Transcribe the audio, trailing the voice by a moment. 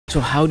So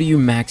how do you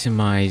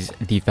maximize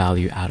the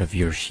value out of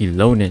your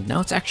Xilonen? Now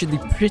it's actually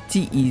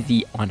pretty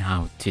easy on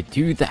how to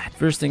do that.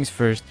 First things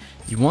first,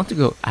 you want to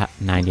go at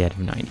 90 out of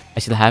 90. I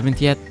still haven't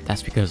yet.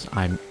 That's because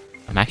I'm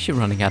actually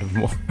running out of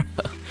more.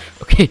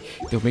 Okay,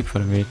 don't make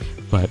fun of me,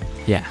 but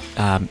yeah,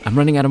 I'm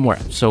running out of more.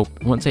 So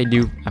once I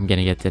do, I'm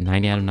gonna get to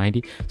 90 out of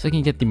 90, so I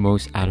can get the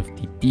most out of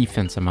the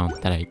defense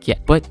amount that I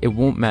get. But it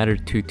won't matter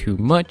too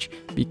much,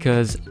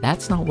 because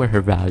that's not where her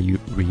value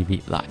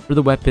really lies. For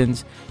the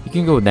weapons, you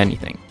can go with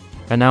anything.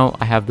 Right now,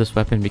 I have this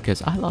weapon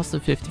because I lost a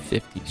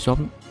 50-50,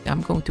 so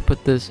I'm going to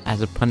put this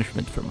as a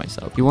punishment for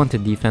myself. You want a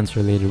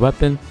defense-related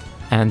weapon,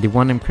 and the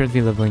one I'm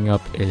currently leveling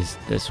up is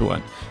this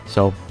one.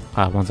 So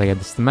once I get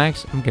this to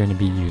max, I'm going to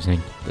be using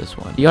this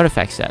one. The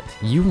artifact set,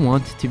 you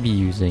want to be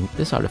using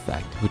this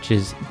artifact, which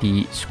is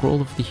the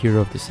Scroll of the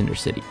Hero of the Cinder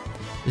City.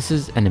 This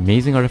is an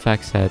amazing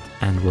artifact set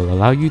and will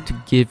allow you to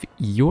give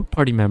your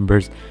party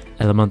members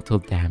elemental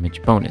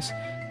damage bonus.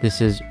 This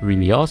is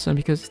really awesome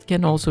because it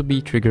can also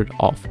be triggered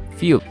off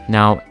field.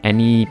 Now,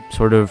 any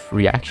sort of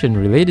reaction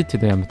related to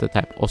the elemental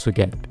type also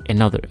get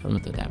another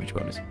elemental damage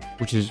bonus,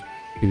 which is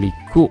really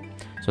cool.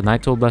 So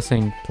Night Soul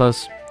Blessing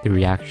plus the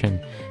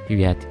reaction, you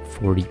get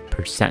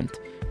 40%,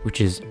 which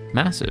is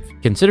massive.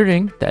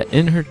 Considering that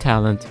in her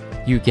talent,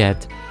 you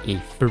get a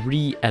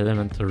free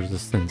elemental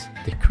resistance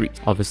decrease.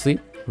 Obviously,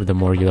 the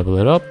more you level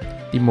it up,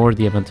 the more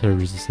the elemental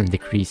resistance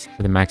decrease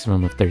with a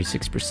maximum of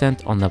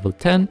 36% on level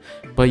 10,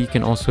 but you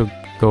can also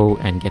go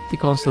and get the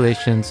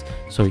constellations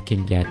so you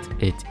can get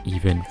it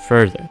even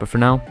further. But for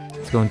now,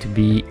 it's going to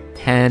be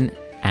 10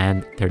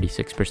 and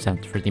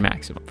 36% for the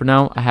maximum. For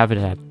now, I have it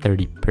at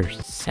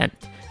 30%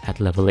 at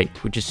level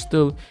 8, which is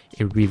still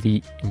a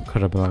really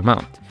incredible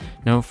amount.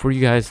 Now, for you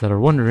guys that are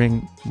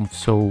wondering,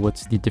 so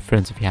what's the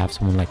difference if you have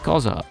someone like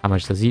Kazuha? How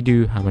much does he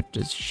do? How much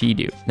does she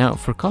do? Now,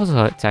 for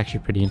Kazuha, it's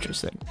actually pretty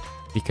interesting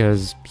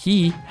because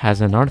he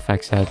has an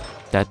artifact set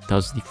that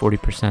does the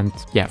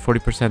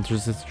 40%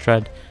 resist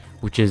shred,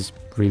 which is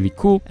really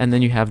cool. And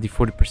then you have the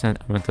 40%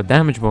 elemental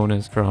damage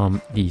bonus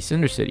from the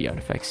Cinder City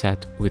artifact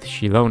set with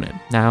Xilonen.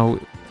 Now,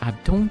 I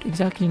don't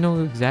exactly know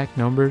the exact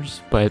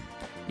numbers, but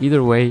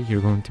either way,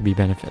 you're going to be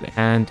benefiting.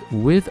 And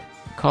with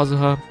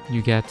Kazuha,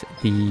 you get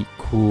the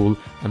cool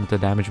elemental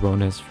damage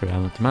bonus for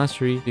elemental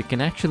mastery. You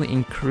can actually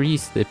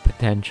increase the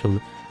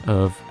potential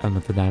of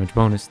elemental damage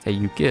bonus that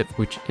you give,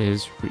 which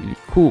is really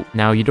cool.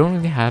 Now, you don't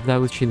really have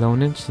that with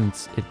Xilonen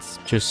since it's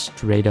just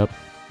straight up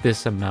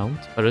this amount,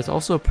 but it's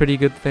also a pretty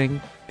good thing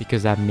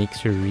because that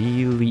makes her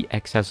really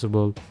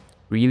accessible,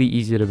 really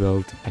easy to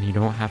build, and you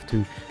don't have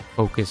to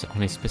focus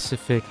on a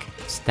specific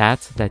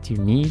stat that you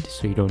need.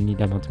 So you don't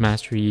need elemental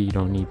mastery, you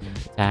don't need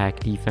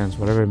attack, defense,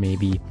 whatever it may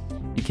be.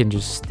 You can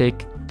just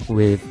stick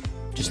with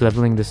just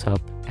leveling this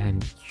up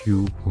and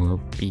you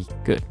will be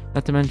good.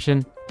 Not to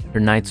mention, her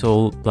Night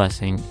Soul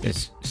Blessing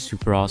is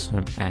super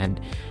awesome and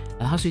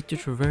allows you to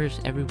traverse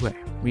everywhere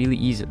really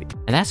easily.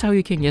 And that's how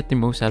you can get the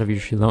most out of your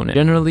Xilonen.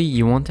 Generally,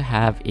 you want to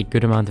have a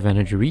good amount of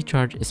energy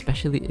recharge,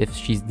 especially if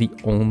she's the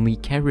only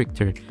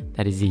character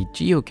that is a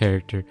Geo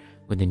character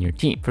within your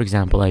team. For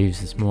example, I use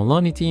this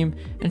Molani team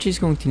and she's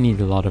going to need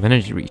a lot of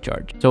energy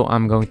recharge. So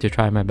I'm going to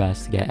try my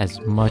best to get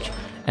as much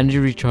energy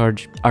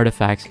recharge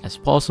artifacts as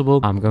possible.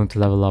 I'm going to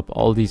level up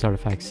all these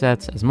artifact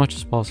sets as much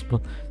as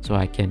possible so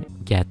I can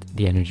get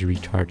the energy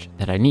recharge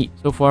that I need.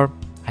 So far,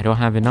 I don't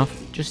have enough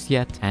just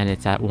yet and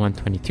it's at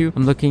 122.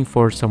 I'm looking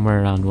for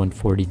somewhere around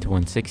 140 to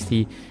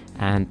 160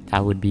 and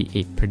that would be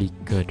a pretty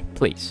good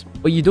place.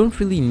 But you don't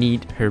really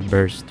need her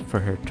burst for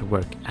her to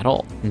work at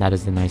all, and that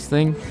is the nice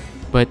thing.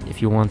 But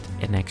if you want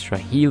an extra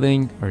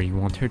healing or you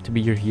want her to be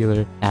your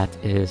healer, that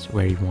is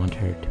where you want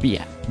her to be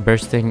at.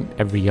 Bursting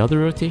every other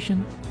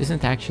rotation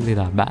isn't actually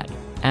that bad,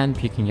 and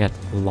you can get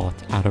a lot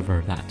out of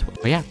her that way.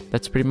 But yeah,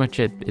 that's pretty much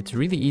it. It's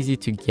really easy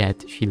to get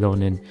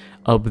Xilonen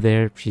up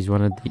there. She's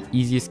one of the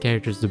easiest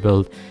characters to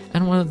build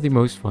and one of the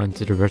most fun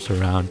to traverse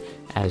around,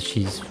 as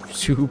she's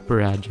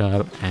super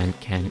agile and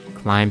can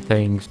climb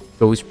things,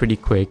 goes pretty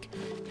quick,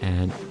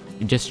 and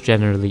it just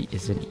generally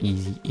is an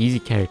easy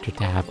character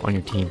to have on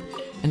your team,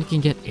 and you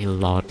can get a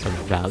lot of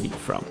value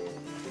from.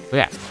 But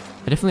yeah,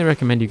 I definitely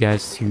recommend you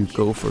guys to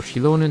go for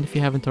Xilonen if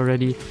you haven't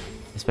already,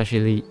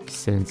 especially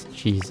since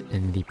she's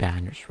in the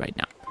banners right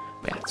now.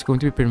 But yeah, it's going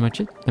to be pretty much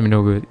it. Let me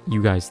know what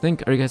you guys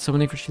think. Are you guys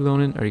summoning for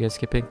Xilonen? Are you guys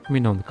skipping? Let me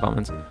know in the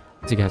comments.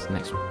 See you guys in the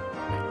next one.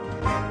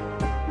 Bye.